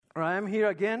All right, I'm here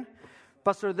again.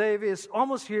 Pastor Dave is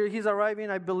almost here. He's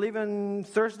arriving, I believe, on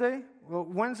Thursday. Well,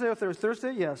 Wednesday or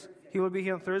Thursday? Yes, he will be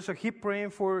here on Thursday. So keep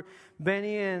praying for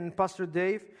Benny and Pastor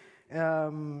Dave.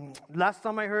 Last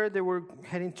time I heard, they were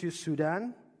heading to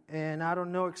Sudan, and I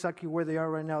don't know exactly where they are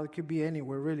right now. It could be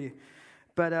anywhere, really.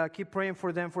 But keep praying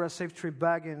for them for a safe trip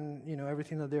back and,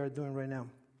 everything that they are doing right now.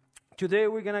 Today,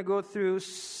 we're going to go through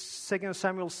 2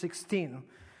 Samuel 16.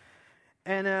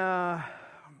 And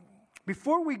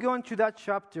before we go into that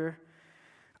chapter,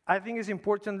 I think it's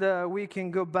important that we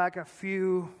can go back a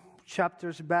few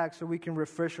chapters back so we can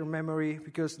refresh our memory,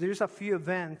 because there's a few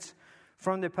events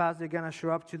from the past that are going to show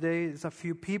up today. There's a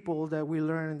few people that we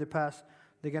learned in the past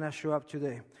that are going to show up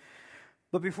today.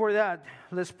 But before that,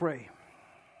 let's pray.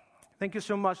 Thank you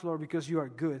so much, Lord, because you are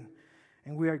good.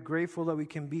 And we are grateful that we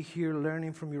can be here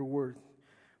learning from your word.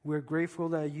 We are grateful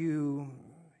that you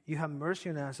have mercy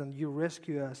on us and you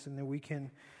rescue us, and that we can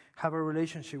have a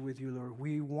relationship with you, Lord.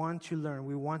 We want to learn.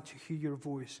 We want to hear your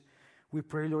voice. We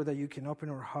pray, Lord, that you can open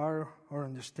our heart, our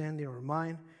understanding, our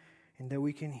mind, and that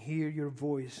we can hear your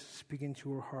voice speaking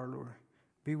to our heart, Lord.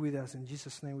 Be with us. In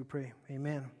Jesus' name we pray.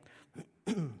 Amen.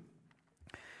 We're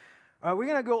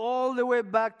going to go all the way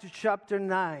back to chapter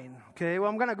 9. Okay,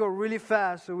 well, I'm going to go really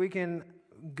fast so we can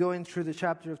go in through the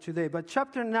chapter of today. But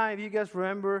chapter 9, if you guys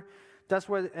remember, that's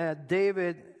where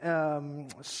David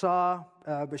saw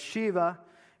Bathsheba,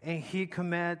 and he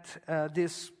committed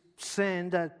this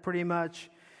sin that pretty much,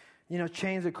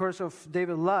 changed the course of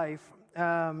David's life.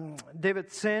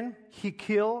 David sinned. He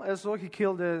killed as well. He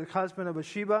killed the husband of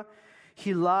Bathsheba.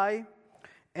 He lied.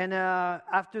 And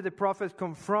after the prophet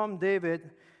confronted David,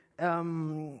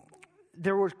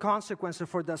 there were consequences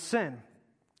for that sin.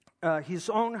 From his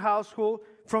own household,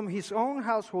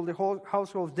 the whole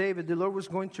household of David, the Lord was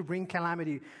going to bring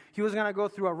calamity. He was going to go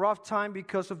through a rough time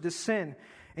because of the sin.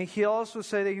 And he also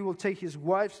said that he will take his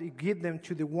wives and give them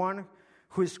to the one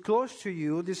who is close to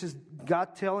you. This is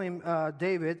God telling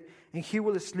David, and he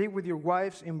will sleep with your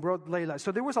wives in broad daylight.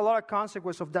 So there was a lot of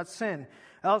consequence of that sin.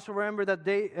 I also remember that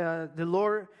the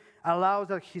Lord allowed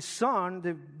that his son,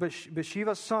 the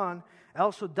Bathsheba's son,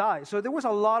 also died. So there was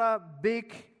a lot of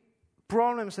big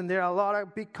problems in there, a lot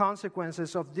of big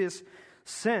consequences of this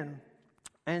sin.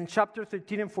 And chapter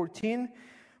 13 and 14,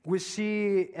 we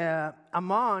see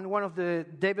Amnon, one of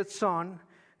David's son,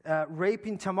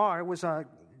 raping Tamar, was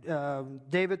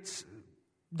David's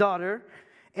daughter.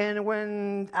 And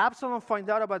when Absalom found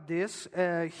out about this,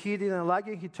 he didn't like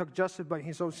it. He took justice by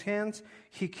his own hands.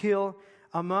 He killed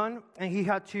Amnon, and he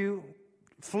had to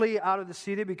flee out of the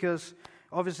city because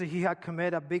obviously he had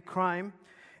committed a big crime.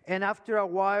 And after a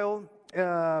while,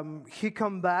 he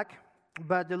come back,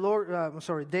 but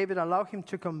David allowed him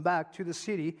to come back to the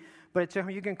city. But I tell him,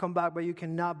 you can come back, but you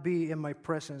cannot be in my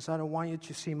presence. I don't want you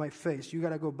to see my face. You got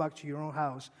to go back to your own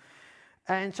house.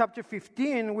 And in chapter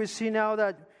 15, we see now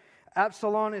that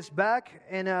Absalom is back,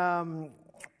 and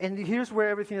here's where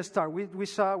everything starts.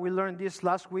 We learned this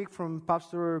last week from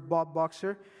Pastor Bob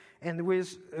Boxer, and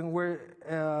where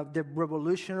the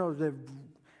revolution or the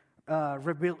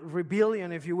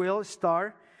rebellion, if you will,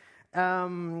 start.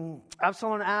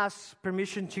 Absalom asked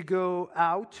permission to go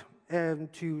out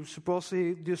and to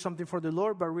supposedly do something for the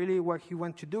Lord, but really what he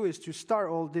went to do is to start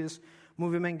all this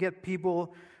movement, get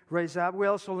people raised up. We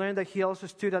also learned that he also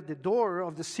stood at the door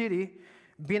of the city,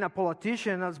 being a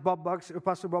politician, as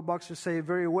Pastor Bob Boxer said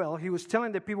very well. He was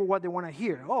telling the people what they want to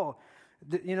hear.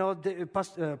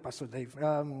 Pastor Dave,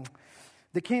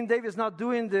 the King David is not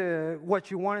doing what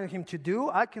you wanted him to do.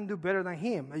 I can do better than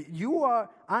him.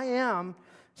 I am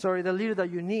the leader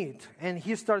that you need. And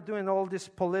he started doing all this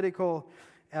political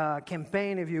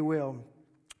campaign, if you will.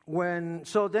 Then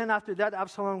after that,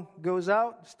 Absalom goes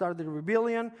out, started the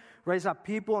rebellion, raised up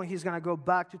people, and he's going to go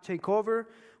back to take over.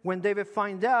 When David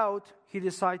finds out, he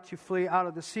decides to flee out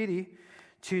of the city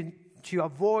to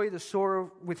avoid the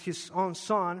sword with his own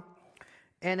son.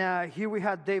 And here we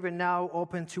have David now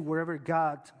open to wherever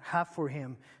God has for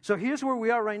him. So here's where we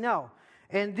are right now.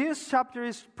 And this chapter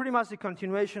is pretty much the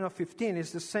continuation of 15.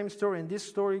 It's the same story. And this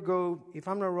story goes, if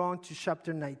I'm not wrong, to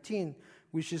chapter 19,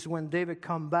 which is when David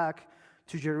come back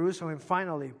to Jerusalem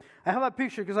finally. I have a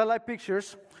picture because I like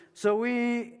pictures, so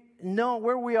we know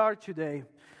where we are today.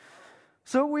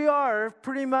 So we are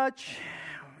pretty much,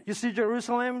 you see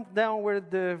Jerusalem down where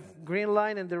the green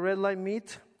line and the red line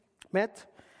met.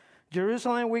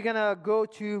 Jerusalem, we're going to go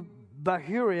to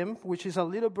Bahurim, which is a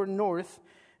little bit north,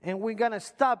 and we're going to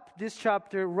stop this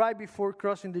chapter right before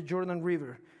crossing the Jordan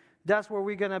River. That's where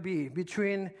we're going to be,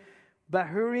 between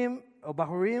Bahurim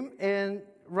and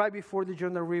right before the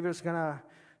Jordan River is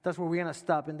that's where we're going to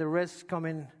stop, and the rest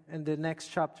coming in the next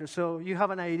chapter. So you have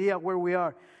an idea where we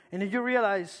are. And if you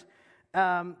realize,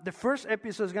 the first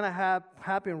episode is going to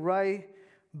happen right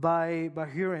by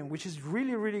Huron, which is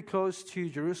really, really close to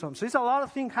Jerusalem. So it's a lot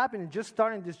of things happening just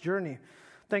starting this journey.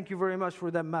 Thank you very much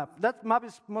for that map. That map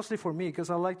is mostly for me because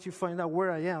I like to find out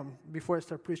where I am before I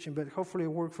start preaching, but hopefully it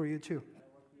will work for you too.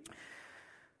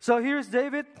 So here's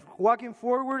David walking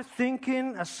forward,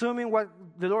 thinking, assuming what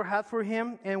the Lord had for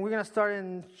him. And we're going to start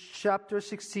in chapter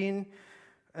 16.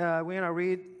 We're going to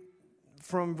read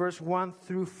from verse 1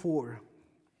 through 4.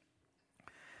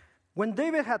 When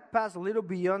David had passed a little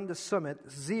beyond the summit,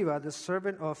 Ziba, the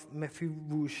servant of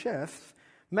Mephibosheth,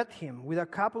 met him with a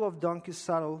couple of donkeys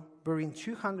saddled, bearing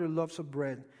 200 loaves of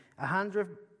bread,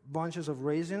 100 bunches of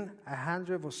raisin,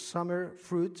 100 of summer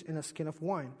fruit, and a skin of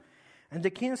wine. And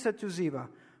the king said to Ziba,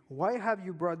 "Why have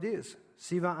you brought this?"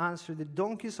 Ziba answered, "The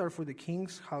donkeys are for the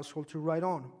king's household to ride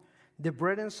on, the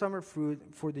bread and summer fruit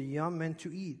for the young men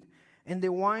to eat, and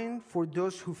the wine for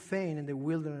those who faint in the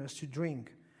wilderness to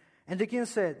drink." And the king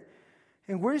said,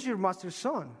 "And where is your master's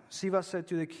son?" Ziba said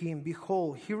to the king,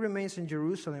 "Behold, he remains in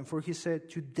Jerusalem, for he said,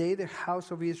 'Today the house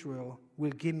of Israel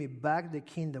will give me back the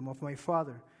kingdom of my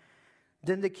father.'"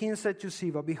 Then the king said to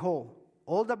Ziba, "Behold,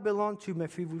 all that belonged to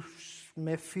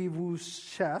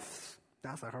Mephibosheth,"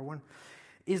 that's a hard one,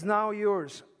 "is now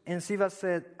yours." And Ziba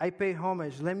said, "I pay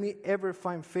homage. Let me ever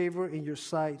find favor in your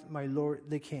sight, my lord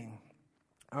the king."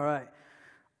 All right.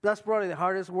 That's probably the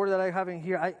hardest word that I have in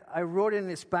here. I wrote it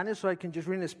in Spanish, so I can just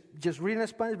read in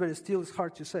Spanish, but it still is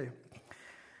hard to say.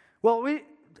 Well,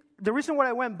 the reason why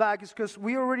I went back is because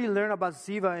we already learned about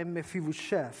Ziba and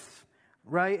Mephibosheth,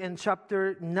 right? In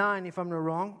chapter 9, if I'm not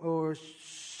wrong, or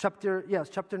chapter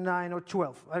 9 or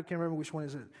 12. I can't remember which one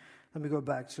is it. Let me go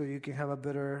back so you can have a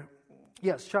better...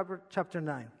 Yes, chapter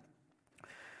 9.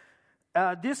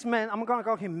 This man, I'm going to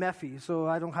call him Mephi, so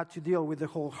I don't have to deal with the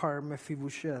whole hard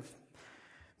Mephibosheth.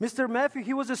 Mr. Mephi,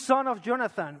 he was the son of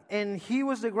Jonathan, and he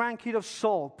was the grandkid of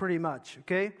Saul, pretty much,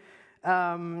 okay?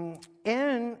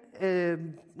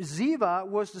 Ziba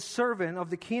was the servant of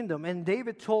the kingdom, and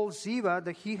David told Ziba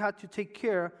that he had to take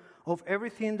care of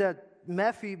everything that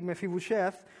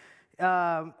Mephibosheth,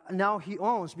 now he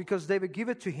owns, because David gave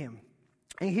it to him.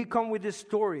 And he come with this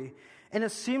story. And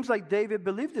it seems like David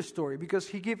believed this story, because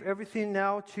he gave everything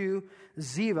now to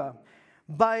Ziba.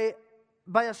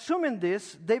 By assuming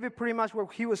this, David pretty much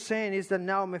what he was saying is that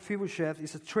now Mephibosheth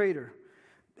is a traitor.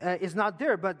 It's not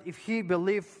there, but if he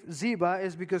believed Ziba,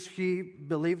 it's because he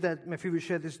believed that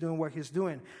Mephibosheth is doing what he's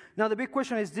doing. Now the big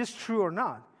question is this true or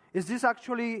not? Is this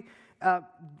actually,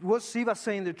 was Ziba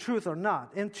saying the truth or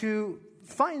not? And to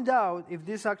find out if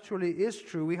this actually is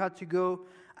true, we had to go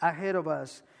ahead of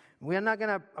us. I'm not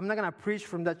gonna preach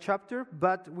from that chapter,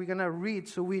 but we're gonna read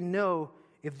so we know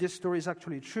if this story is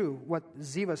actually true, what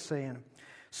Ziba is saying.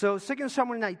 So 2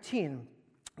 Samuel 19,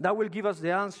 that will give us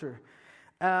the answer.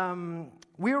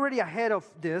 We're already ahead of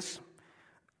this.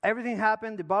 Everything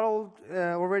happened. The battle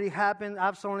already happened.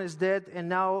 Absalom is dead, and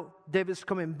now David's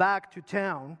coming back to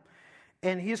town.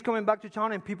 And he's coming back to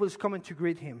town, and people is coming to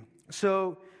greet him.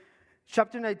 So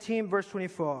chapter 19, verse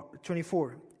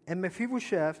 24. And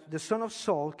Mephibosheth, the son of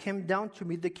Saul, came down to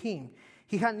meet the king.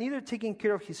 He had neither taken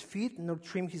care of his feet, nor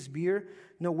trimmed his beard,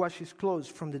 nor washed his clothes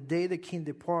from the day the king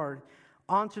departed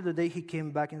until the day he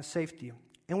came back in safety.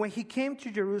 And when he came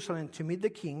to Jerusalem to meet the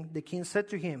king said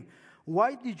to him,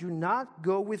 "Why did you not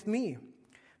go with me?"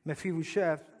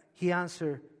 Mephibosheth, he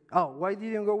answered, "Why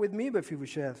didn't you go with me,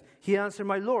 Mephibosheth?" He answered,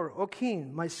 "My lord, O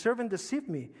king, my servant deceived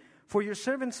me. For your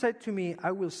servant said to me,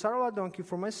 I will saddle a donkey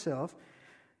for myself,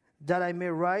 that I may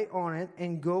ride on it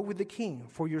and go with the king,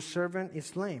 for your servant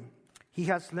is lame. He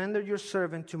has slandered your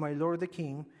servant to my lord the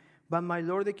king, but my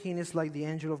lord the king is like the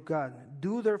angel of God.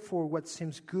 Do therefore what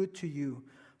seems good to you.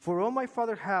 For all my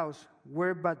father's house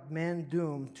were but men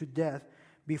doomed to death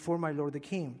before my lord the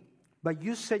king. But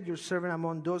you set your servant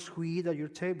among those who eat at your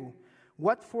table.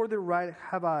 What further right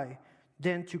have I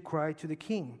then to cry to the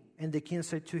king?" And the king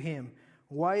said to him,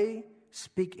 "Why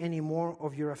speak any more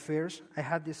of your affairs? I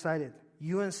have decided.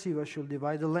 You and Ziba shall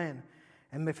divide the land."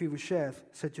 And Mephibosheth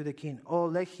said to the king,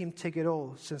 "Let him take it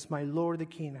all, since my lord the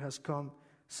king has come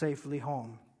safely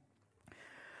home."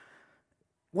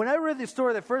 When I read this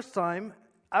story the first time,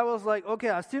 I was like, okay,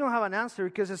 I still don't have an answer,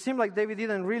 because it seemed like David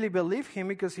didn't really believe him,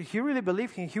 because if he really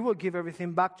believed him, he will give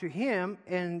everything back to him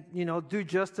and, do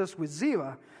justice with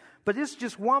Ziba. But it's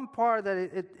just one part that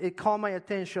it caught my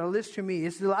attention, at least to me.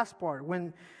 It's the last part,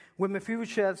 when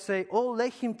Mephibosheth say,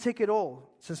 let him take it all,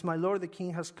 since my lord the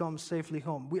king has come safely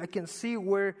home. I can see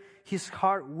where his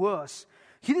heart was.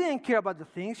 He didn't care about the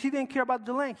things. He didn't care about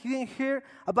the land. He didn't care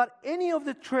about any of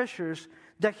the treasures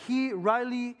that he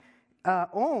rightly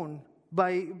owned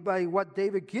by what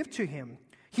David gave to him.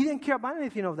 He didn't care about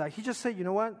anything of that. He just said, you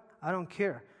know what? I don't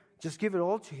care. Just give it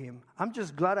all to him. I'm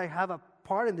just glad I have a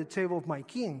part in the table of my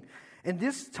king. And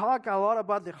this talk a lot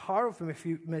about the heart of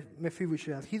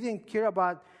Mephibosheth. He didn't care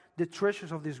about the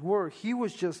treasures of this world. He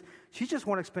just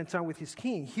wanted to spend time with his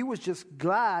king. He was just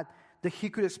glad that he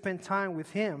could spend time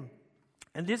with him.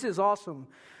 And this is awesome.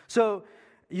 So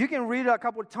you can read it a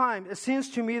couple of times. It seems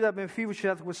to me that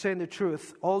Mephibosheth was saying the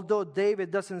truth. Although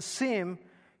David doesn't seem,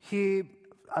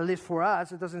 at least for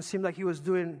us, it doesn't seem like he was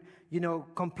doing,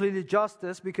 completely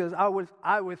justice, because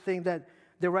I would think that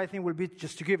the right thing would be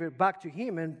just to give it back to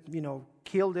him and,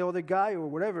 kill the other guy or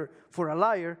whatever for a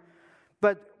liar.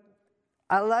 But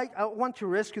I want to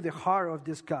rescue the heart of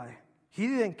this guy. He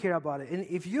didn't care about it. And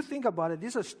if you think about it,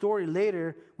 this is a story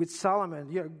later with Solomon.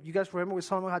 You guys remember when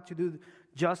Solomon had to do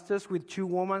justice with two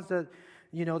women that,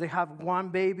 they have one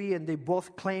baby and they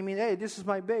both claiming, hey, this is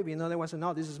my baby. And the other one said,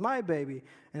 no, this is my baby.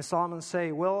 And Solomon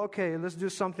say, well, okay, let's do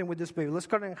something with this baby. Let's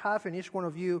cut it in half and each one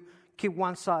of you keep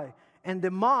one side. And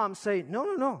the mom say,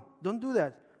 no, don't do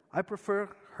that. I prefer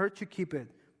her to keep it,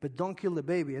 but don't kill the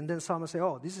baby. And then Solomon say,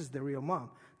 oh, this is the real mom.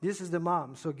 This is the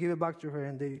mom, so give it back to her,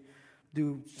 and they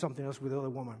do something else with the other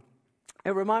woman.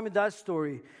 And remind me that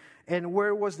story. And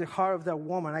where was the heart of that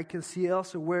woman? I can see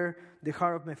also where the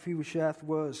heart of Mephibosheth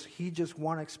was. He just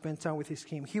wanted to spend time with his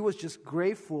king. He was just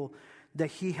grateful that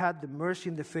he had the mercy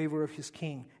and the favor of his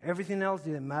king. Everything else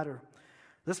didn't matter.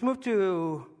 Let's move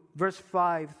to verse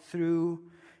 5 through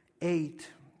 8.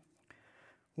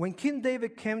 When King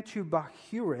David came to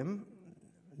Bahurim,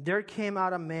 there came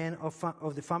out a man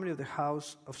of the family of the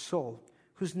house of Saul,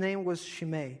 whose name was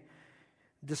Shimei,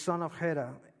 the son of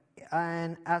Hera.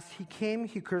 And as he came,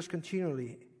 he cursed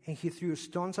continually, and he threw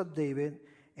stones at David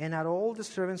and at all the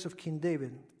servants of King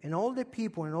David. And all the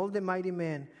people and all the mighty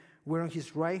men were on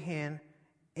his right hand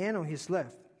and on his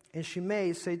left. And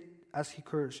Shimei said as he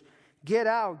cursed, get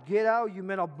out, you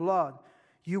men of blood,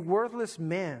 you worthless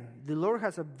man. The Lord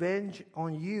has avenged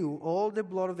on you all the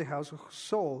blood of the house of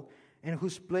Saul, in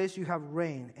whose place you have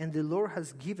reigned. And the Lord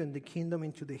has given the kingdom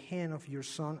into the hand of your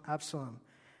son Absalom.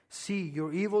 See,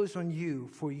 your evil is on you,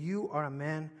 for you are a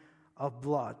man of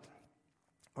blood.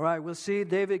 All right, we'll see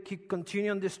David keep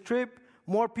continuing this trip.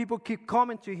 More people keep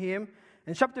coming to him.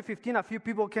 In chapter 15, a few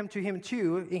people came to him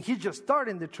too, and he just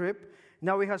started the trip.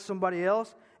 Now we have somebody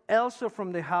else, also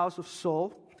from the house of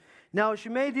Saul. Now,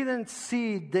 Shimei didn't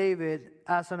see David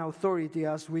as an authority,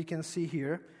 as we can see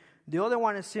here. The other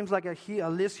one, it seems like at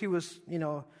least he was,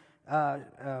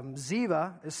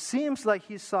 Ziba. It seems like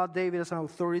he saw David as an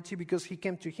authority because he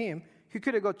came to him. He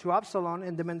could have gone to Absalom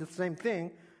and demanded the same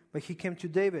thing, but he came to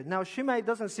David. Now, Shimei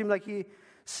doesn't seem like he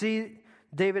see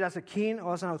David as a king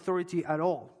or as an authority at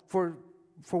all for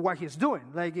what he's doing.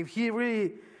 Like, if he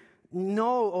really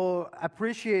know or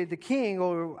appreciate the king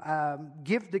or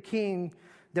give the king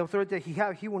the authority that he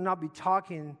has, he will not be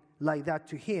talking like that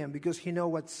to him because he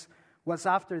knows what's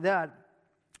after that.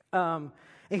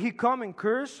 And he come and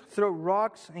curse, throw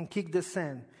rocks, and kick the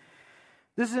sand.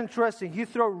 This is interesting. He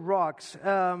throw rocks.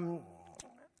 I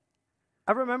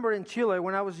remember in Chile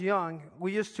when I was young,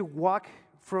 we used to walk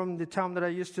from the town that I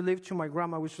used to live to my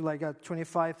grandma, which was like a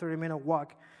 25, 30-minute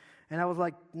walk. And I was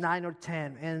like 9 or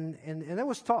 10. And it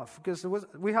was tough because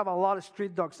we have a lot of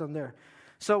street dogs down there.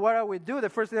 So what I would do, the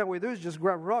first thing I would do is just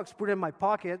grab rocks, put it in my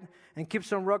pocket, and keep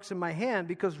some rocks in my hand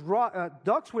because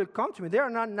dogs will come to me. They are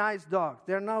not nice dogs.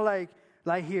 They're not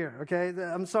like here, okay?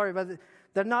 I'm sorry, but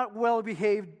they're not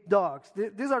well-behaved dogs.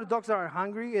 These are the dogs that are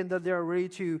hungry and that they are ready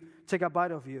to take a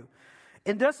bite of you.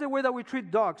 And that's the way that we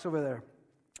treat dogs over there.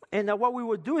 And what we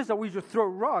would do is that we just throw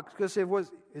rocks because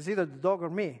it's either the dog or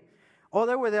me.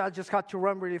 Other way, I just had to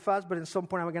run really fast, but at some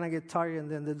point I'm going to get tired and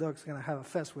then the dog's going to have a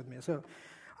fest with me. So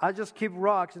I just keep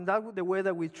rocks, and that's the way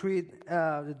that we treat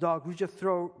the dog. We just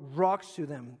throw rocks to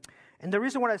them. And the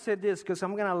reason why I said this, because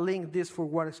I'm going to link this for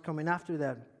what is coming after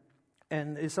that.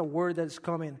 And it's a word that is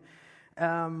coming.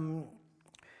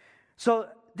 So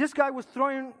this guy was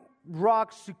throwing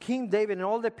rocks to King David and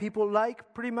all the people,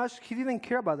 pretty much, he didn't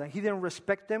care about that. He didn't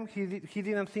respect them. He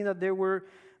didn't think that they were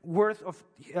worth of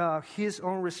his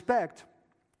own respect.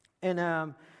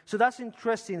 And so that's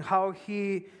interesting how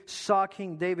he saw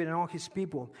King David and all his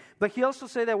people. But he also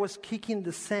said that was kicking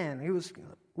the sand. I was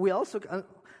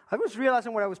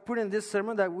realizing when I was putting this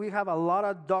sermon that we have a lot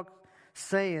of dog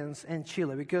sayings in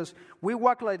Chile because we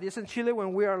walk like this in Chile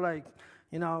when we are like,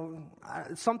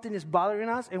 something is bothering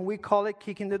us and we call it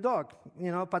kicking the dog,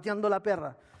 pateando la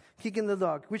perra, kicking the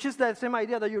dog, which is the same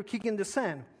idea that you're kicking the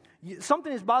sand.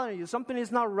 Something is bothering you. Something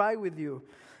is not right with you.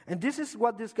 And this is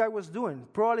what this guy was doing,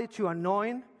 probably to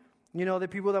annoy, the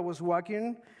people that was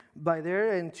walking by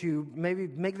there and to maybe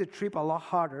make the trip a lot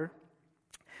harder.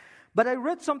 But I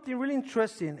read something really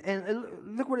interesting, and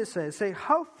look what it says. Say,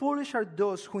 how foolish are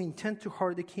those who intend to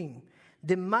hurt the king.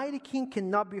 The mighty king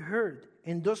cannot be hurt,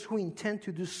 and those who intend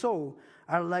to do so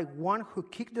are like one who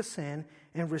kicked the sand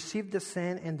and received the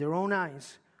sand in their own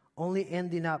eyes, only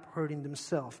ending up hurting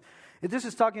themselves. This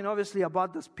is talking obviously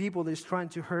about those people that is trying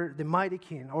to hurt the mighty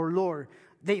king or Lord.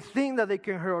 They think that they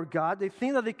can hurt our God. They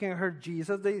think that they can hurt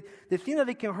Jesus. They think that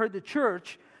they can hurt the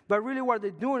church. But really what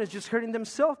they're doing is just hurting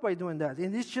themselves by doing that.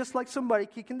 And it's just like somebody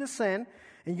kicking the sand.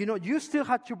 And you still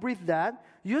have to breathe that.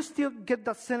 You still get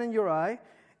that sand in your eye.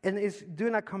 And it's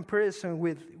doing a comparison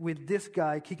with this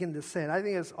guy kicking the sand. I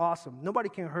think it's awesome. Nobody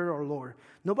can hurt our Lord.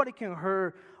 Nobody can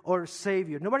hurt our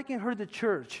Savior. Nobody can hurt the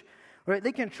church. Right?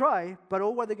 They can try, but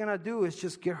all what they're going to do is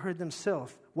just get hurt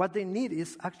themselves. What they need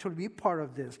is actually be part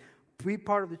of this. Be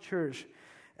part of the church.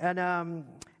 And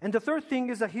the third thing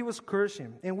is that he was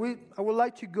cursing. And I would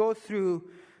like to go through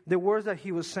the words that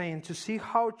he was saying to see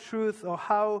how truth or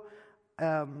how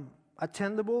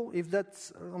attainable, if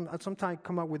that's, I sometimes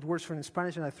come up with words in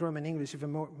Spanish and I throw them in English if it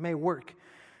may work.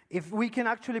 If we can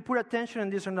actually put attention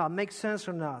on this or not, make sense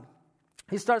or not.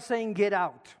 He starts saying, get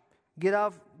out. Get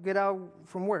out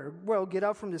from where? Well, get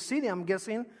out from the city, I'm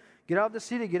guessing. Get out of the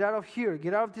city, get out of here,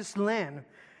 get out of this land.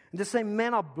 And the same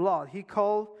man of blood. He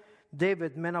called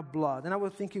David man of blood. And I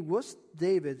was thinking, was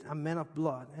David a man of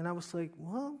blood? And I was like,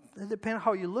 well, it depends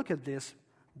how you look at this.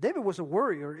 David was a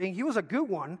warrior, and he was a good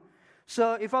one.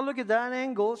 So if I look at that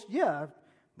angle, yeah,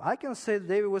 I can say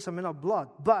David was a man of blood.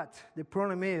 But the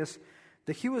problem is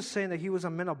that he was saying that he was a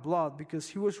man of blood because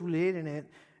he was relating it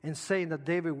and saying that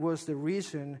David was the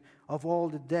reason of all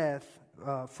the death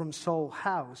from Saul's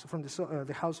house, from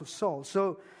the house of Saul.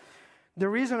 So the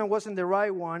reason it wasn't the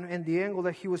right one, and the angle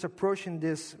that he was approaching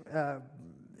this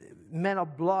man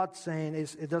of blood saying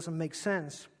it doesn't make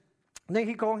sense. And then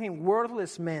he called him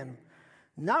worthless man.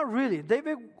 Not really.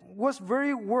 David was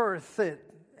very worth it.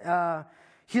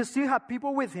 He still had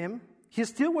people with him. He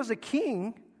still was a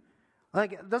king.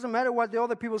 Like, it doesn't matter what the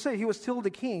other people say. He was still the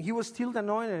king. He was still the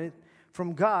anointed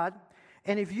from God.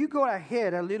 And if you go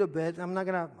ahead a little bit, I'm not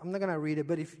gonna read it,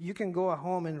 but if you can go at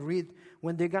home and read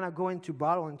when they're gonna go into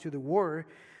battle, into the war,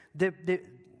 the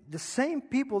same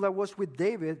people that was with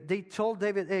David, they told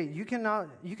David, hey, you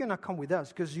cannot come with us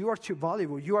because you are too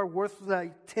valuable. You are worth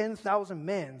like 10,000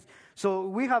 men. So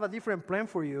we have a different plan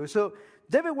for you. So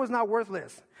David was not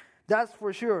worthless. That's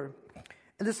for sure.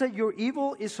 And they said, your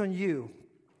evil is on you.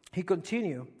 He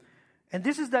continued. And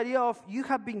this is the idea of you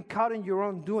have been caught in your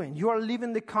own doing. You are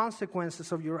living the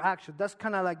consequences of your action. That's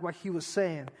kind of like what he was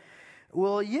saying.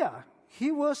 Well, yeah, he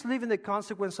was living the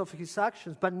consequence of his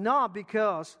actions, but not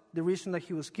because the reason that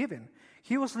he was given.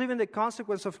 He was living the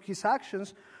consequence of his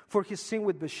actions for his sin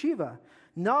with Bathsheba,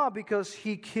 not because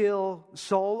he killed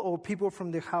Saul or people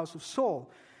from the house of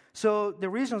Saul. So the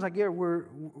reasons, again,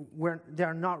 they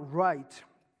are not right.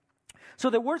 So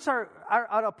the words are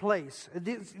out of place.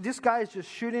 This guy is just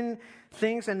shooting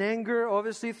things in anger,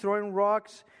 obviously throwing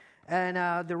rocks.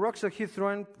 And the rocks that he's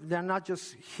throwing, they're not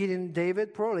just hitting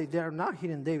David. Probably they're not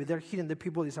hitting David. They're hitting the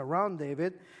people that's around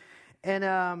David.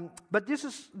 And but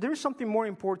there is something more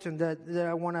important that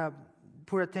I want to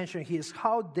put attention here is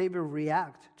how David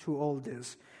react to all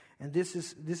this. And this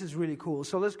is really cool.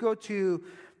 So let's go to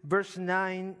verse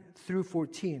 9 through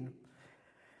 14.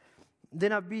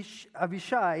 Then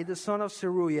Abishai, the son of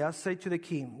Zeruiah, said to the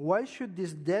king, why should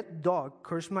this dead dog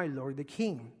curse my lord the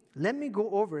king? Let me go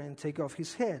over and take off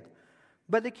his head.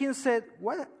 But the king said,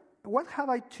 what have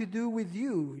I to do with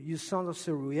you, you son of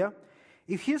Zeruiah?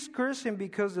 If he is cursing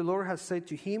because the Lord has said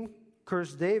to him,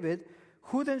 curse David,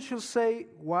 who then shall say,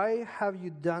 why have you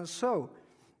done so?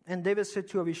 And David said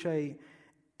to Abishai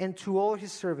and to all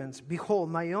his servants, behold,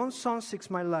 my own son seeks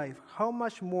my life. How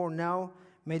much more now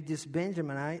may this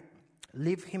Benjaminite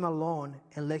leave him alone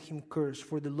and let him curse,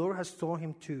 for the Lord has told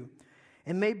him to.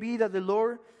 It may be that the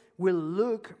Lord will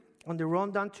look on the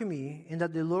wrong done to me, and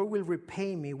that the Lord will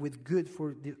repay me with good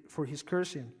for his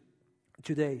cursing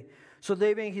today. So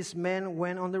David and his men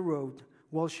went on the road,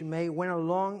 while Shimei went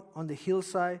along on the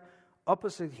hillside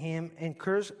opposite him, and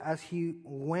cursed as he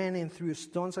went, and threw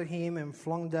stones at him and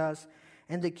flung dust.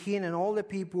 And the king and all the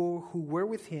people who were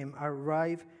with him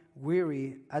arrived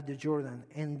weary at the Jordan,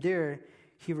 and there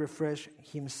he refreshed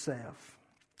himself.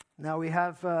 Now we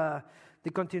have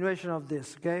the continuation of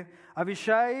this, okay?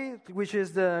 Abishai, which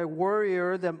is the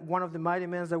warrior, one of the mighty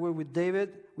men that were with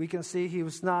David, we can see he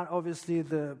was not obviously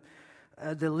the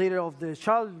leader of the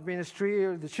child ministry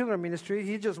or the children ministry.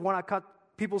 He just want to cut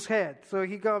people's head. So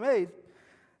he come, hey,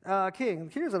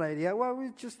 king, here's an idea.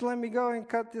 Well, just let me go and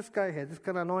cut this guy's head. It's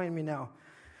kind of annoying me now.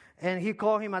 And he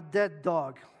called him a dead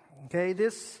dog. Okay,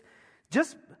 this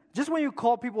just just when you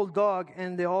call people dog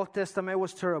in the Old Testament, it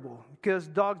was terrible because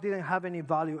dog didn't have any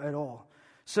value at all.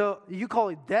 So you call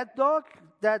it dead dog,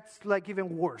 that's like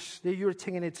even worse. You're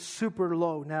taking it super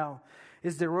low now.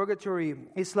 It's derogatory.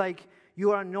 It's like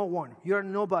you are no one. You are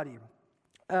nobody.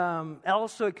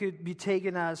 Also, it could be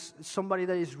taken as somebody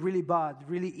that is really bad,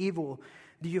 really evil,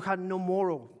 that you had no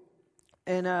moral.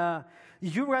 And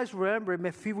you guys remember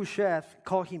Mephibosheth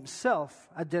called himself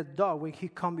a dead dog when he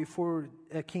come before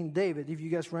King David. If you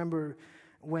guys remember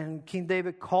when King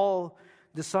David called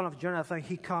the son of Jonathan,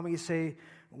 he come and he say,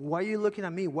 why are you looking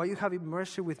at me? Why are you having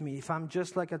mercy with me if I'm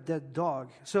just like a dead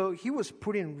dog? So he was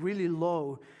putting really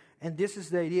low, and this is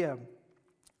the idea.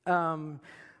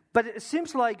 But it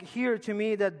seems like here to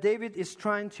me that David is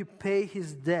trying to pay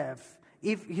his debt.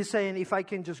 If he's saying, if I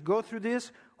can just go through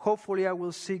this, hopefully I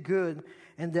will see good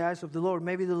in the eyes of the Lord.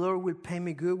 Maybe the Lord will pay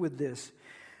me good with this.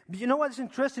 But you know what's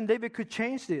interesting? David could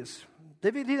change this.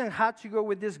 David didn't have to go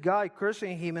with this guy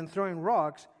cursing him and throwing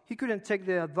rocks. He couldn't take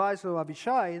the advice of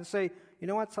Abishai and say, you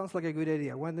know what, sounds like a good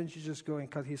idea. Why don't you just go and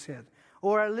cut his head?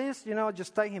 Or at least,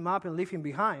 just tie him up and leave him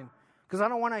behind. Because I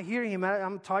don't want to hear him.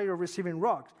 I'm tired of receiving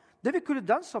rocks. David could have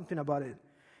done something about it.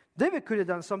 David could have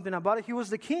done something about it. He was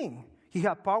the king. He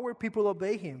had power. People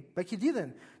obey him. But he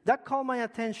didn't. That called my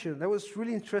attention. That was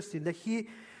really interesting. That he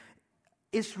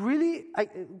is really,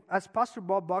 as Pastor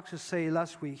Bob Boxer said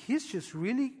last week, he's just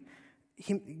really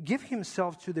give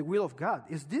himself to the will of God.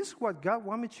 Is this what God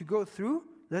wants me to go through?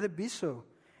 Let it be so.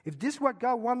 If this is what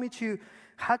God wants me to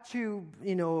have to,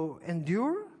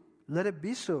 endure, let it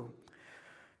be so.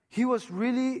 He was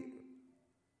really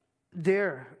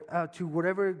there to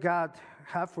whatever God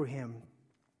had for him.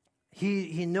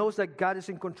 He knows that God is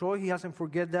in control. He hasn't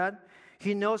forget that.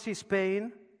 He knows he's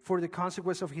paying for the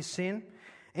consequence of his sin.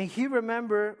 And he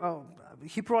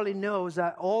he probably knows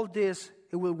that all this,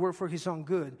 it will work for his own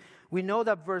good. We know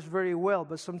that verse very well,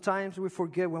 but sometimes we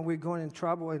forget when we're going in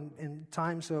trouble in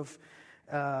times of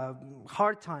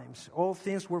hard times. All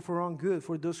things work for our own good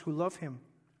for those who love him.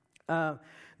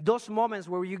 Those moments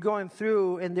where you're going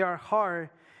through and they are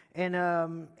hard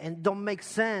and don't make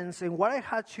sense, and what I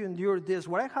had to endure this,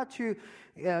 what I had to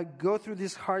go through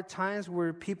these hard times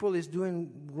where people is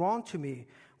doing wrong to me,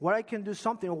 what I can do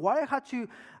something, or what I had to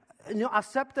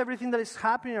accept everything that is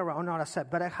happening around, not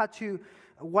accept, but I had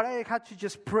to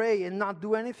just pray and not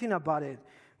do anything about it.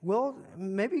 Well,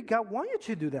 maybe God wants you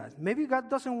to do that. Maybe God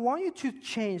doesn't want you to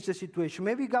change the situation.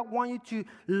 Maybe God wants you to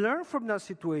learn from that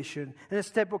situation and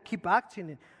instead of keep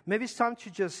acting it. Maybe it's time to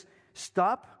just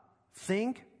stop,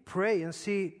 think, pray, and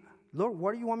see, Lord,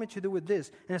 what do you want me to do with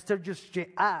this? And instead just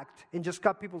act and just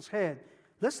cut people's head.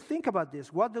 Let's think about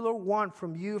this. What the Lord wants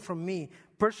from you, from me,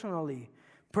 personally.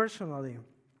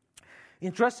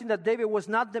 Interesting that David was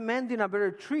not demanding a better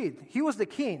treat. He was the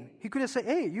king. He could have said,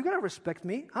 hey, you got to respect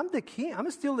me. I'm the king. I'm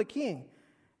still the king.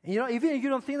 And even if you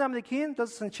don't think I'm the king, it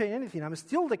doesn't change anything. I'm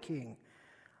still the king.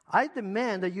 I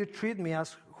demand that you treat me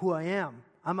as who I am.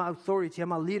 I'm an authority.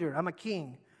 I'm a leader. I'm a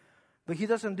king. But he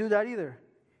doesn't do that either.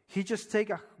 He just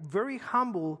takes a very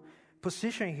humble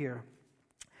position here.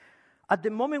 At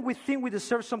the moment we think we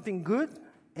deserve something good,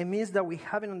 it means that we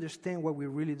haven't understand what we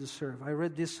really deserve. I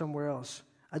read this somewhere else.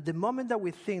 At the moment that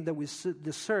we think that we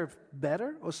deserve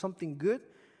better or something good,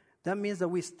 that means that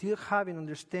we still haven't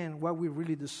understand what we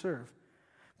really deserve.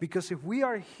 Because if we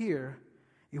are here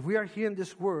in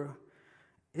this world,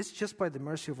 it's just by the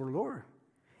mercy of our Lord.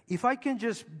 If I can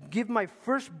just give my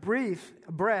first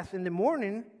breath in the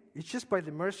morning, it's just by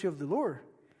the mercy of the Lord.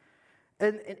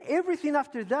 And everything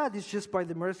after that is just by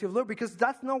the mercy of the Lord, because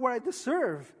that's not what I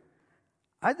deserve.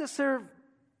 I deserve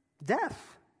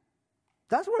death.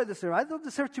 That's what I deserve. I don't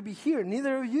deserve to be here.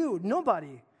 Neither of you.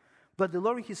 Nobody. But the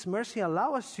Lord in his mercy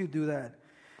allows us to do that.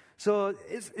 So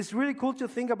it's really cool to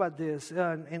think about this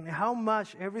and how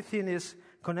much everything is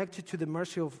connected to the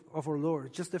mercy of our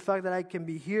Lord. Just the fact that I can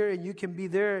be here and you can be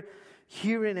there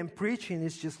hearing and preaching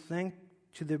is just thanks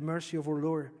to the mercy of our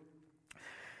Lord.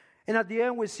 And at the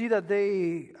end, we see that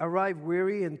they arrived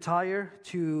weary and tired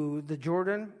to the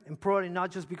Jordan, and probably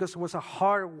not just because it was a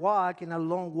hard walk and a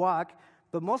long walk,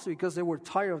 but mostly because they were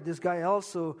tired of this guy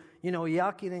also,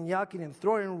 yakking and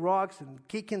throwing rocks and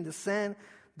kicking the sand.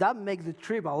 That makes the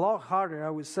trip a lot harder, I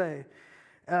would say.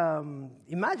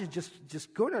 Imagine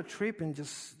just going on a trip and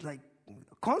just like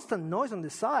constant noise on the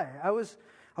side. I was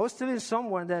telling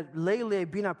someone that lately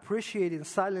I've been appreciating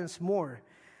silence more.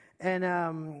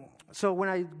 And so when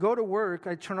I go to work,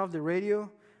 I turn off the radio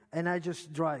and I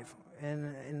just drive.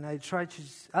 And I try to,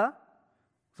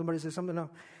 Somebody say something? No.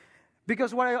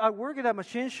 Because when I work at a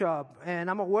machine shop and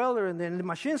I'm a welder, and then the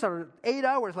machines are 8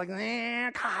 hours, like,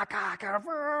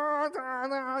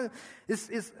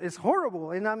 It's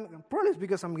horrible. And probably it's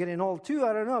because I'm getting old too,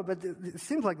 I don't know. But it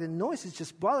seems like the noise is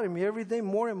just bothering me every day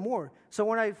more and more. So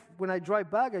when I drive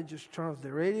back, I just turn off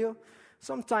the radio.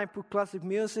 Sometimes put classic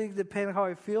music, depending how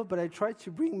I feel. But I try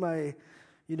to bring my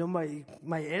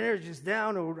energies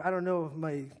down, or I don't know,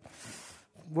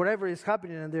 whatever is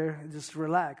happening in there, just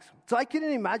relax. So I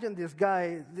couldn't imagine this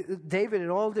guy, David,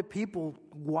 and all the people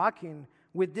walking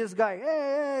with this guy.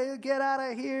 Hey, get out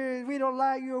of here. We don't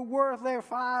like your worth there.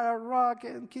 Fire a rock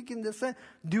and kicking the sand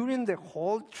during the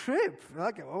whole trip.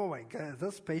 Like, oh my God,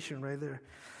 that's patient right there.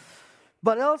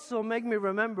 But also make me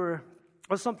remember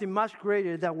of something much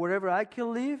greater than whatever I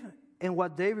can live and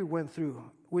what David went through,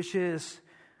 which is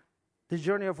the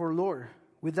journey of our Lord.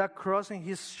 With that cross on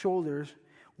his shoulders,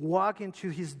 walking to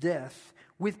his death,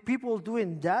 with people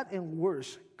doing that and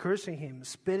worse, cursing him,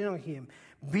 spitting on him,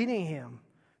 beating him.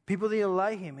 People didn't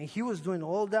like him, and he was doing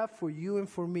all that for you and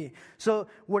for me. So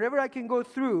whatever I can go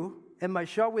through and my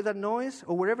shot with that noise,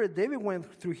 or whatever David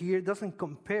went through here, doesn't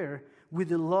compare with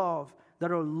the love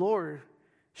that our Lord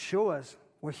showed us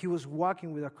when he was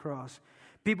walking with a cross.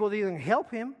 People didn't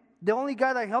help him. The only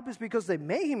guy that helped is because they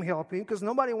made him help him, because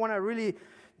nobody want to really,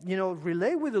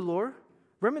 relate with the Lord.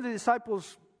 Remember the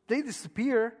disciples, they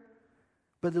disappear,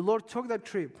 but the Lord took that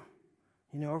trip,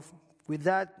 with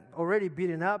that already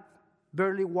beaten up,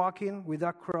 barely walking with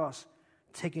that cross,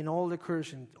 taking all the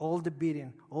cursing, all the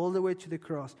beating, all the way to the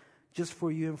cross, just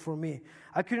for you and for me.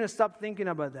 I couldn't stop thinking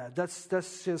about that. That's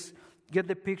just get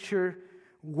the picture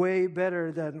way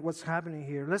better than what's happening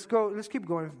here. Let's keep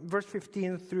going. Verse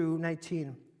 15 through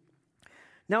 19.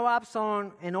 Now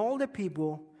Absalom and all the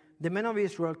people, the men of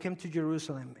Israel, came to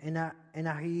Jerusalem, and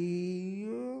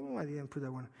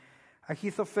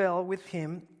Ahithophel with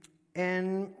him,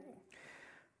 and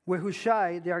when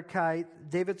Hushai the Archite,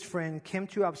 David's friend, came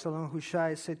to Absalom,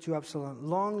 Hushai said to Absalom,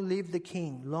 "Long live the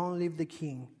king, long live the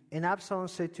king." And Absalom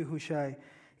said to Hushai,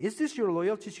 "Is this your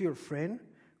loyalty to your friend?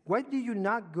 Why did you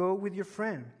not go with your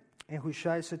friend?" And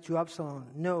Hushai said to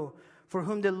Absalom, "No, for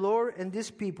whom the Lord and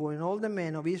this people and all the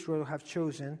men of Israel have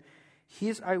chosen,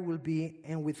 his I will be,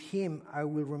 and with him I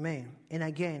will remain. And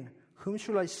again, whom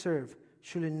shall I serve?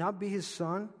 Should it not be his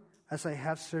son? As I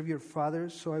have served your father,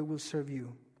 so I will serve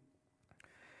you."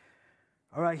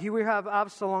 All right, here we have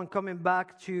Absalom coming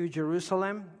back to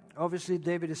Jerusalem. Obviously,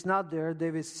 David is not there.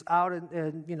 David's out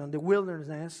in the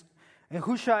wilderness. And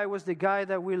Hushai was the guy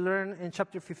that we learned in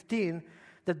chapter 15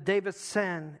 that David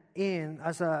sent in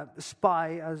as a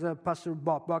spy, as Pastor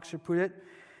Bob Boxer put it.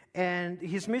 And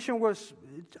his mission was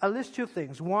at least two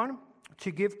things. One,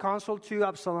 to give counsel to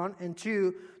Absalom, and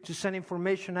two, to send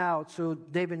information out so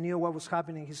David knew what was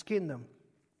happening in his kingdom.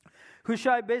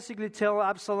 Hushai basically told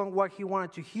Absalom what he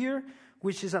wanted to hear,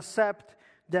 which is accept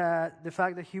the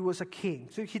fact that he was a king.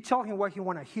 So he told him what he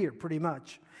wanted to hear, pretty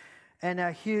much. And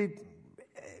he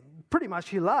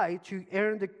lied to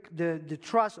earn the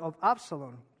trust of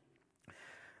Absalom.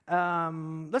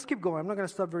 Let's keep going. I'm not going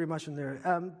to stop very much in there.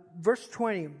 Verse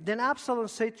 20. Then Absalom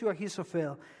said to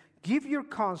Ahithophel, "Give your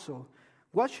counsel.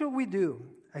 What shall we do?"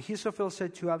 Ahithophel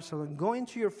said to Absalom, "Go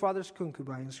into your father's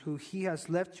concubines, who he has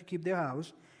left to keep the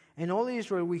house, and all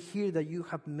Israel will hear that you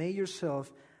have made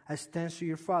yourself as thanks to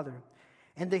your father.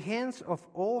 And the hands of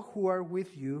all who are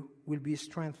with you will be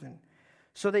strengthened."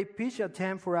 So they pitched a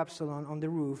tent for Absalom on the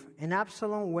roof, and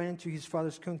Absalom went into his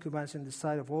father's concubines in the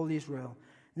sight of all Israel.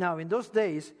 Now, in those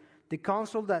days, the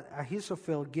counsel that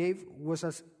Ahithophel gave was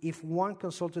as if one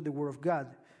consulted the word of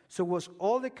God. So was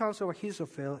all the counsel of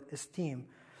Ahithophel esteemed,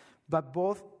 but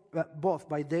both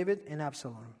by David and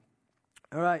Absalom.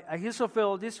 All right,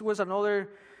 Ahithophel, this was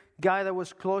another guy that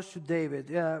was close to David.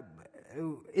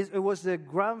 It was the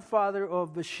grandfather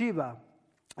of Bathsheba.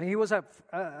 And he was a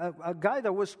guy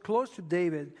that was close to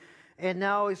David, and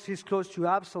now he's close to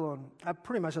Absalom,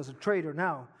 pretty much as a traitor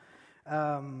now.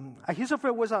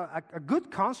 Ahithophel was a good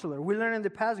counselor. We learned in the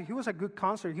past that he was a good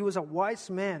counselor. He was a wise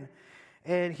man,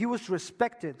 and he was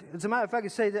respected. As a matter of fact,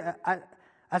 it says that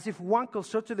as if one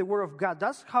consulted the word of God.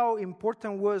 That's how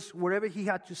important was whatever he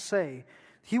had to say.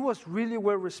 He was really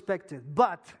well respected,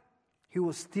 but he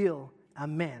was still a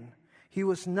man. He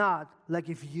was not like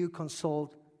if you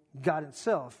consult God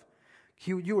himself.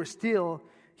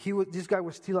 This guy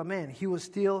was still a man. He was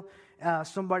still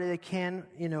somebody that can,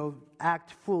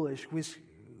 act foolish,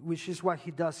 which is what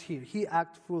he does here. He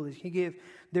acts foolish. He gave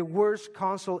the worst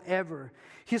counsel ever.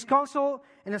 His counsel,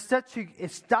 and instead to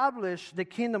establish the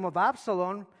kingdom of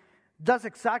Absalom, does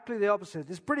exactly the opposite.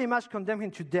 It's pretty much condemn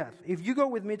him to death. If you go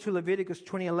with me to Leviticus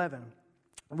 20:11,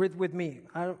 read with me.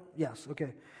 Yes,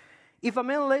 okay. If a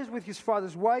man lays with his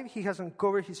father's wife, he has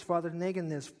uncovered his father's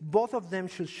nakedness. Both of them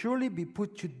should surely be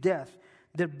put to death.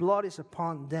 Their blood is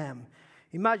upon them.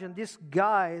 Imagine this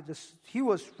guy, he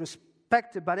was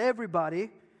respected by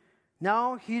everybody.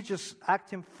 Now he's just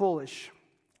acting foolish.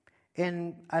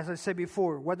 And as I said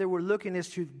before, what they were looking is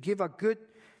to give a good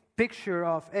picture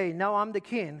of, hey, now I'm the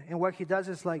king. And what he does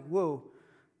is like, whoa,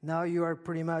 now you are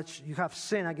pretty much, you have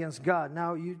sinned against God.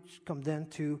 Now you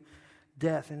condemned to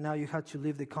death, and now you have to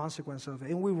live the consequence of it.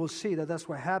 And we will see that that's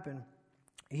what happened.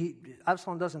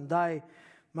 Absalom doesn't die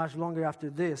much longer after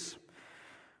this.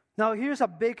 Now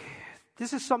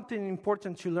this is something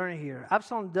important to learn here.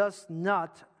 Absalom does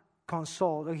not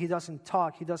consult, or he doesn't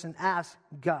talk, he doesn't ask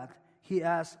God. He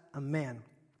asks a man.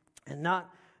 And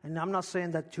I'm not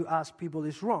saying that to ask people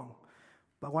is wrong.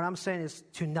 But what I'm saying is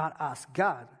to not ask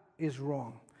God is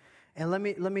wrong. And let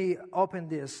me open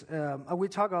this. We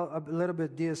talked a little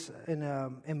bit this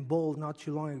in Bold not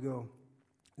too long ago.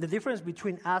 The difference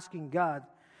between asking God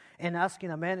and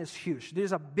asking a man is huge.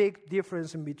 There's a big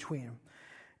difference in between.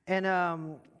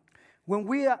 And when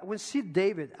we see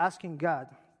David asking God,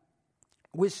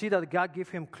 we see that God gave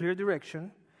him clear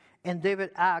direction, and David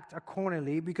act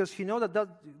accordingly because he knows that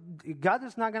God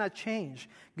is not going to change.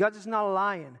 God is not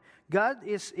lying. God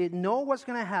knows what's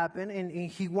going to happen, and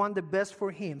he wants the best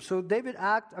for him. So David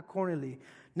act accordingly.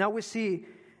 Now we see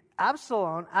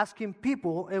Absalom asking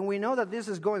people, and we know that this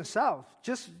is going south.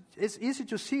 It's easy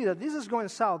to see that this is going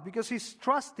south because he's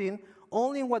trusting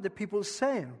only in what the people are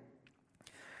saying.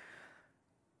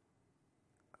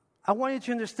 I want you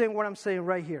to understand what I'm saying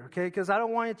right here, okay? Because I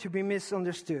don't want it to be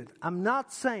misunderstood. I'm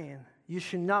not saying you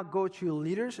should not go to your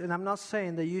leaders, and I'm not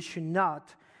saying that you should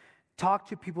not talk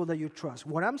to people that you trust.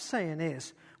 What I'm saying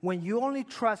is, when you only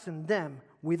trust in them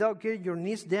without getting your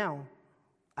knees down,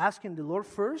 asking the Lord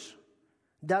first,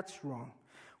 that's wrong.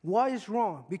 Why is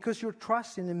wrong? Because you're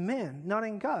trusting in men, not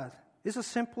in God. It's as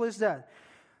simple as that.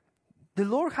 The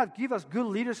Lord has given us good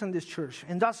leaders in this church,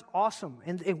 and that's awesome.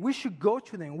 And we should go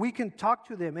to them. We can talk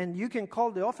to them, and you can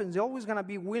call the office. They're always going to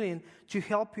be willing to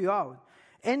help you out.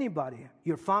 Anybody,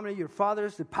 your family, your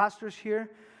fathers, the pastors here.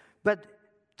 But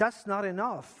that's not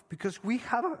enough, because we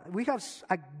have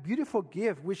a beautiful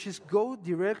gift, which is go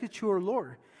directly to our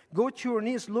Lord. Go to your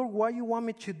knees. Lord, what do you want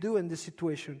me to do in this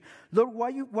situation? Lord,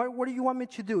 what do you want me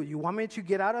to do? You want me to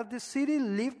get out of this city,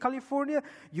 leave California?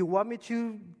 You want me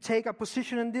to take a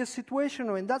position in this situation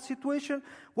or in that situation?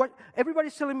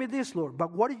 Everybody's telling me this, Lord,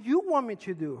 but what do you want me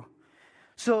to do?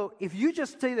 So if you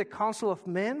just take the counsel of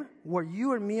men, what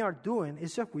you and me are doing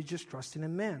is that we're just trusting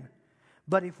in men.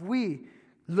 But if we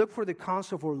look for the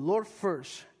counsel of our Lord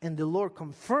first, and the Lord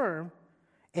confirm,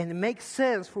 and it makes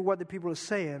sense for what the people are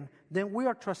saying, then we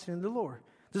are trusting in the Lord.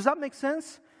 Does that make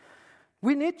sense?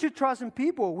 We need to trust in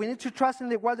people. We need to trust in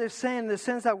what they're saying in the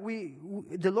sense that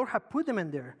the Lord has put them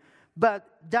in there. But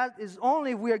that is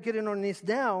only if we are getting our knees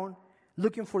down,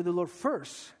 looking for the Lord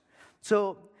first.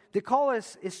 So the call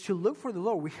is to look for the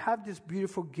Lord. We have this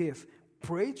beautiful gift.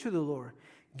 Pray to the Lord.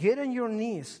 Get on your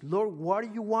knees. Lord, what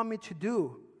do you want me to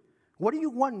do? What do you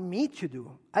want me to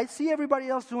do? I see everybody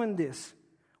else doing this.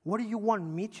 What do you want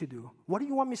me to do? What do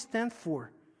you want me to stand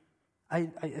for? I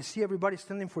see everybody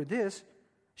standing for this.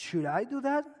 Should I do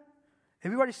that?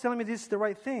 Everybody's telling me this is the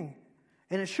right thing.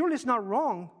 And surely it's not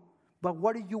wrong, but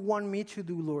what do you want me to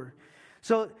do, Lord?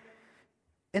 So,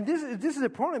 and this is the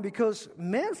problem, because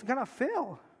man's going to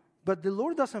fail, but the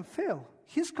Lord doesn't fail.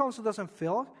 His counsel doesn't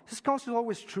fail. His counsel is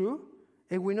always true,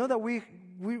 and we know that we're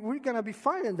going to be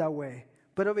fine in that way.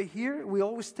 But over here, we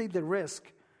always take the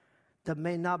risk that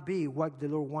may not be what the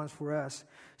Lord wants for us.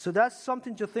 So that's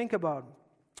something to think about.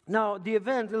 Now, the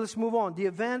event, let's move on. The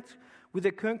event with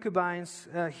the concubines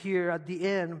here at the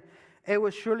end, it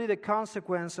was surely the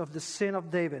consequence of the sin of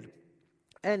David.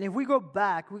 And if we go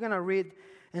back, we're going to read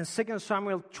in 2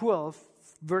 Samuel 12,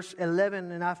 verse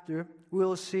 11 and after,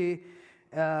 we'll see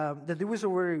that it was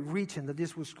already written that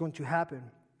this was going to happen.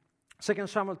 2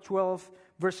 Samuel 12,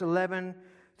 verse 11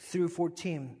 through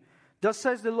 14. Thus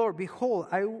says the Lord, behold,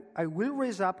 I will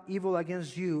raise up evil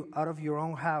against you out of your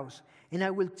own house, and I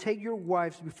will take your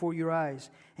wives before your eyes,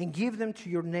 and give them to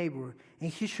your neighbor, and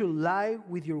he shall lie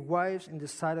with your wives in the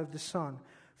sight of the sun.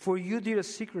 For you did it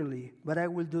secretly, but I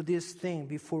will do this thing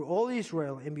before all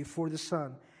Israel and before the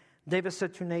sun. David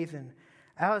said to Nathan,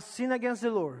 I have sinned against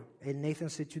the Lord. And Nathan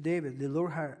said to David, the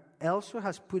Lord also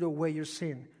has put away your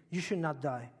sin. You should not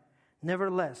die.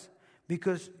 Nevertheless,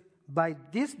 because by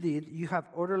this deed you have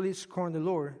utterly scorned the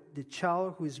Lord, the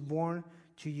child who is born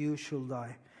to you shall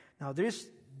die. Now there's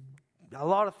a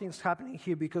lot of things happening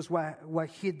here because what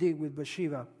he did with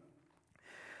Bathsheba.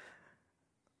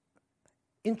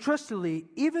 Interestingly,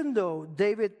 even though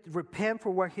David repented for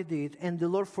what he did and the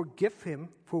Lord forgave him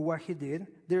for what he did,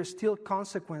 there's still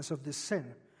consequence of this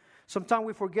sin. Sometimes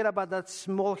we forget about that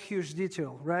small, huge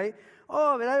detail, right?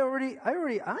 Oh, but I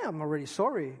am already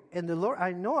sorry. And the Lord,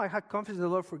 I know I had confidence in the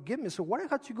Lord forgive me. So why do I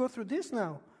have to go through this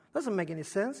now? Doesn't make any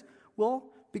sense. Well,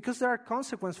 because there are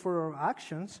consequences for our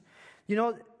actions. You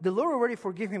know, the Lord already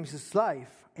forgave him his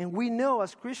life. And we know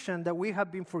as Christians that we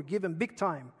have been forgiven big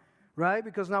time, right?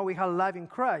 Because now we have life in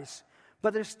Christ.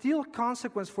 But there's still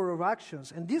consequence for our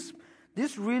actions. And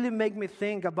this really made me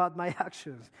think about my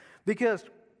actions. Because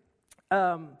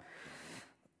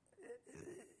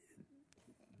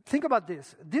think about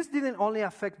this. This didn't only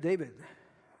affect David.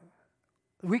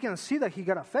 We can see that he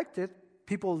got affected.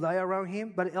 People die around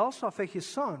him. But it also affected his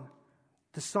son.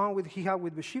 The son he had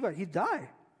with Bathsheba. He died.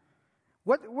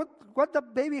 What the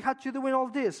baby had to do in all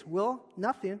this? Well,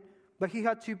 nothing. But he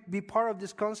had to be part of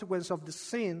this consequence of the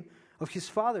sin of his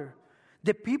father.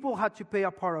 The people had to pay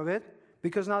a part of it.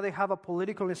 Because now they have a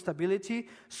political instability,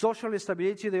 social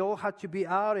instability. They all had to be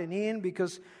out and in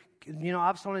because, you know,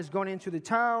 Absalom is going into the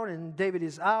town and David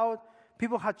is out.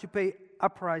 People had to pay a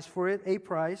price for it, a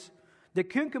price. The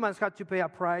concubines had to pay a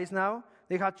price now.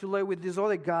 They had to lay with this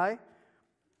other guy.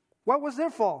 What was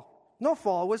their fault? No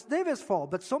fault. It was David's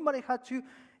fault. But somebody had to.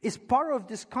 It's part of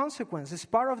this consequence. It's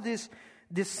part of this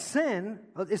sin.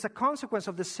 It's a consequence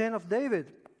of the sin of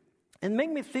David. And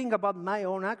make me think about my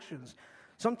own actions.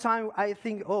 Sometimes I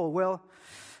think, oh, well,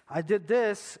 I did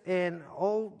this, and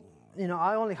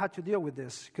I only had to deal with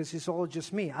this because it's all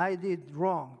just me. I did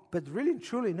wrong. But really,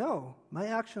 truly, no. My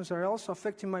actions are also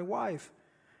affecting my wife,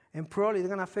 and probably they're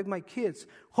going to affect my kids.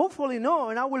 Hopefully, no,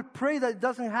 and I will pray that it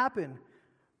doesn't happen.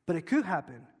 But it could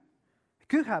happen. It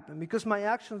could happen because my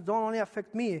actions don't only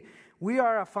affect me. We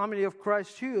are a family of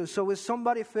Christ too. So if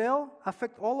somebody fail,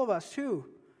 affect all of us too.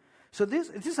 So this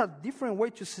is a different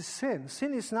way to see sin.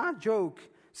 Sin is not a joke.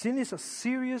 Sin is a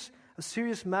serious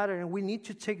matter, and we need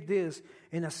to take this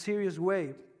in a serious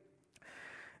way.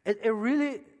 It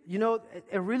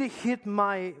really hit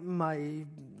my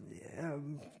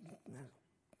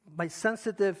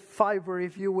sensitive fiber,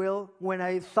 if you will, when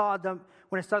I started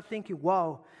thinking,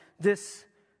 wow, this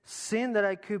sin that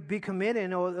I could be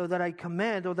committing, or that I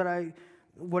commit, or that I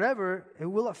whatever, it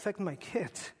will affect my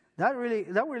kids. That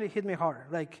really hit me hard.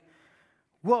 Like,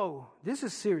 whoa, this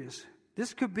is serious.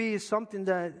 This could be something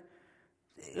that,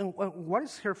 what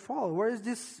is her fault? Where is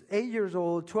this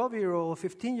 8-year-old, 12-year-old,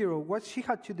 15-year-old? What she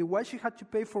had to do? Why she had to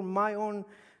pay for my own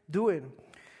doing?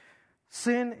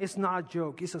 Sin is not a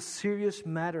joke. It's a serious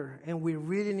matter, and we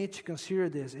really need to consider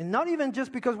this. And not even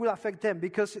just because we affect them,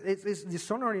 because it's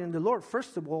dishonoring in the Lord.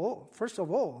 First of all,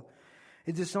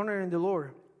 it's dishonoring the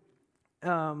Lord.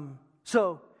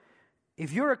 So,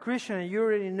 if you're a Christian and you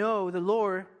already know the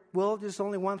Lord, well, there's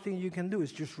only one thing you can do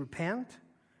is just repent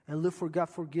and look for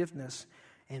God's forgiveness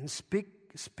and speak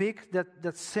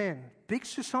that sin. Speak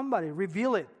to somebody,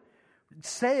 reveal it,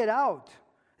 say it out,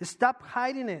 stop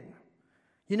hiding it.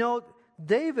 You know,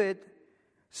 David,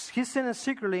 he sinned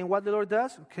secretly, and what the Lord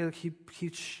does, okay,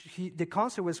 the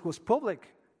consequence was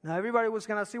public. Now everybody was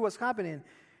going to see what's happening.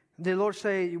 The Lord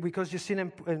say, because you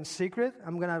sin in secret,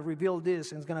 I'm going to reveal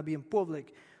this, and it's going to be in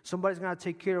public. Somebody's going to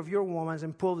take care of your woman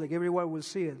in public. Everyone will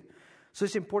see it. So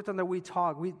it's important that we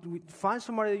talk. We find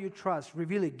somebody that you trust.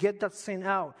 Reveal it. Get that sin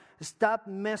out. Stop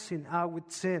messing out with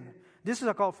sin. This is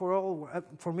a call for all,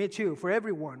 for me too, for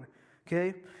everyone.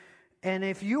 Okay? And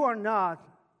if you are not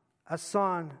a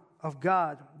son of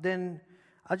God, then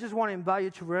I just want to invite you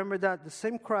to remember that the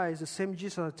same Christ, the same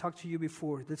Jesus I talked to you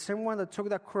before, the same one that took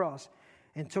that cross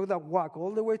and took that walk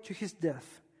all the way to his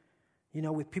death, you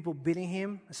know, with people beating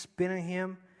him, spitting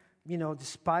him, you know,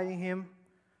 despising him.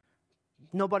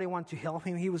 Nobody wanted to help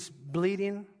him. He was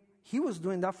bleeding. He was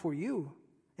doing that for you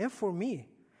and for me,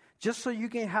 just so you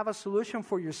can have a solution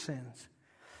for your sins.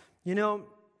 You know,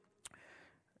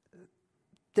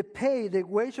 the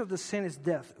wage of the sin is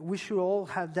death. We should all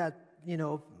have that, you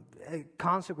know,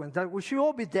 consequence. That we should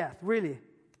all be death, really.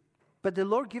 But the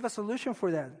Lord gave a solution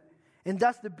for that. And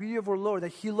that's the beauty of our Lord, that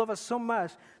he loved us so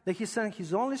much that he sent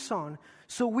his only son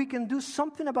so we can do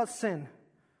something about sin.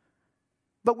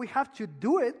 But we have to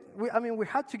do it. We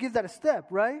have to give that a step,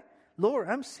 right? Lord,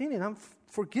 I'm sinning.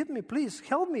 Forgive me, please,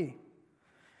 help me.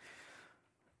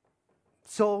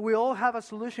 So we all have a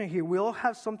solution here. We all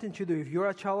have something to do. If you're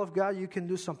a child of God, you can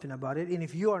do something about it. And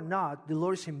if you are not, the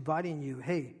Lord is inviting you,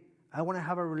 hey, I want to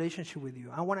have a relationship with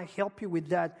you. I want to help you with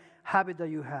that habit that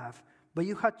you have. But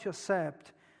you have to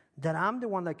accept that I'm the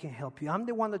one that can help you. I'm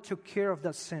the one that took care of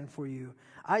that sin for you.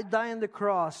 I died on the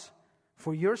cross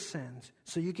for your sins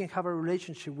so you can have a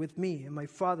relationship with me and my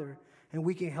Father, and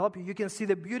we can help you. You can see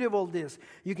the beauty of all this.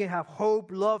 You can have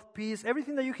hope, love, peace,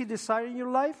 everything that you can desire in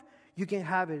your life, you can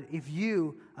have it if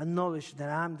you acknowledge that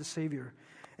I'm the Savior.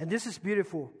 And this is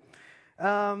beautiful.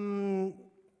 All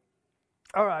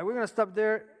right, we're going to stop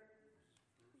there.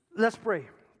 Let's pray.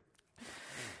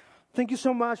 Thank you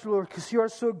so much, Lord, because you are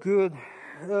so good.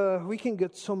 We can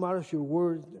get so much of your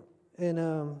word.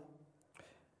 And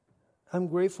I'm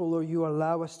grateful, Lord, you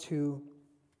allow us to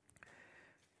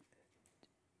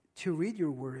read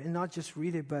your word. And not just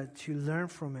read it, but to learn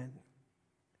from it.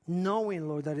 Knowing,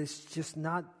 Lord, that it's just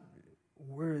not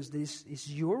words. This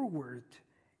is your word.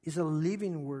 It's a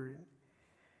living word.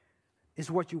 It's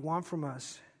what you want from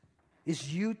us. It's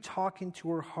you talking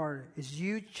to our heart. It's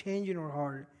you changing our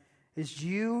heart. It's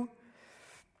you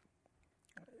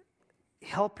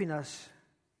helping us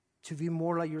to be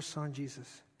more like your Son,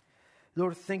 Jesus.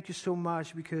 Lord, thank you so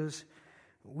much because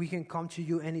we can come to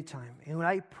you anytime. And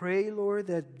I pray, Lord,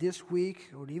 that this week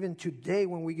or even today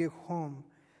when we get home,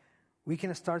 we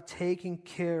can start taking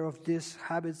care of these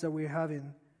habits that we're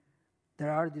having that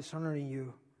are dishonoring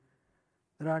you,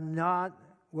 that are not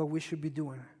what we should be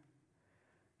doing.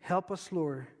 Help us,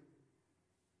 Lord.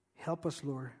 Help us,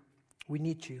 Lord. We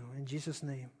need you. In Jesus'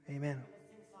 name, amen.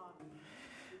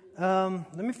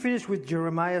 Let me finish with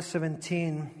Jeremiah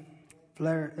 17,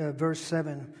 verse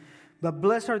 7. But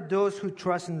blessed are those who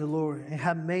trust in the Lord and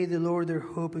have made the Lord their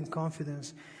hope and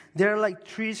confidence. They are like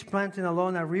trees planted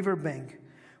along a riverbank,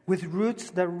 with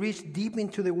roots that reach deep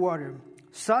into the water.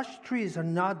 Such trees are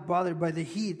not bothered by the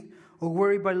heat or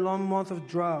worried by long months of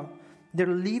drought. Their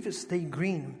leaves stay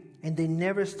green, and they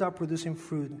never stop producing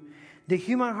fruit. The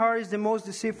human heart is the most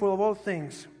deceitful of all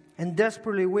things, and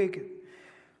desperately wicked.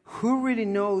 Who really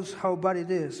knows how bad it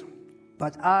is?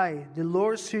 But I, the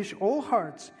Lord, search all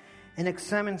hearts and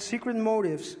examine secret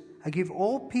motives. I give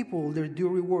all people their due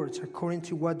rewards according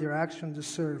to what their actions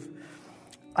deserve.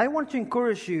 I want to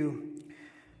encourage you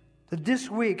that this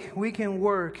week we can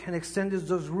work and extend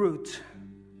those roots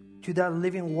to that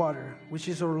living water, which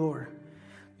is our Lord.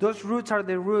 Those roots are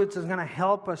the roots that's going to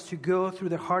help us to go through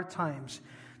the hard times.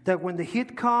 That when the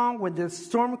heat comes, when the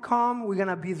storm comes, we're going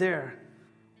to be there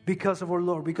because of our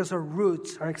Lord, because our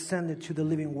roots are extended to the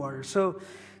living water. So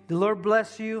the Lord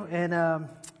bless you, and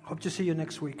hope to see you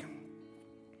next week.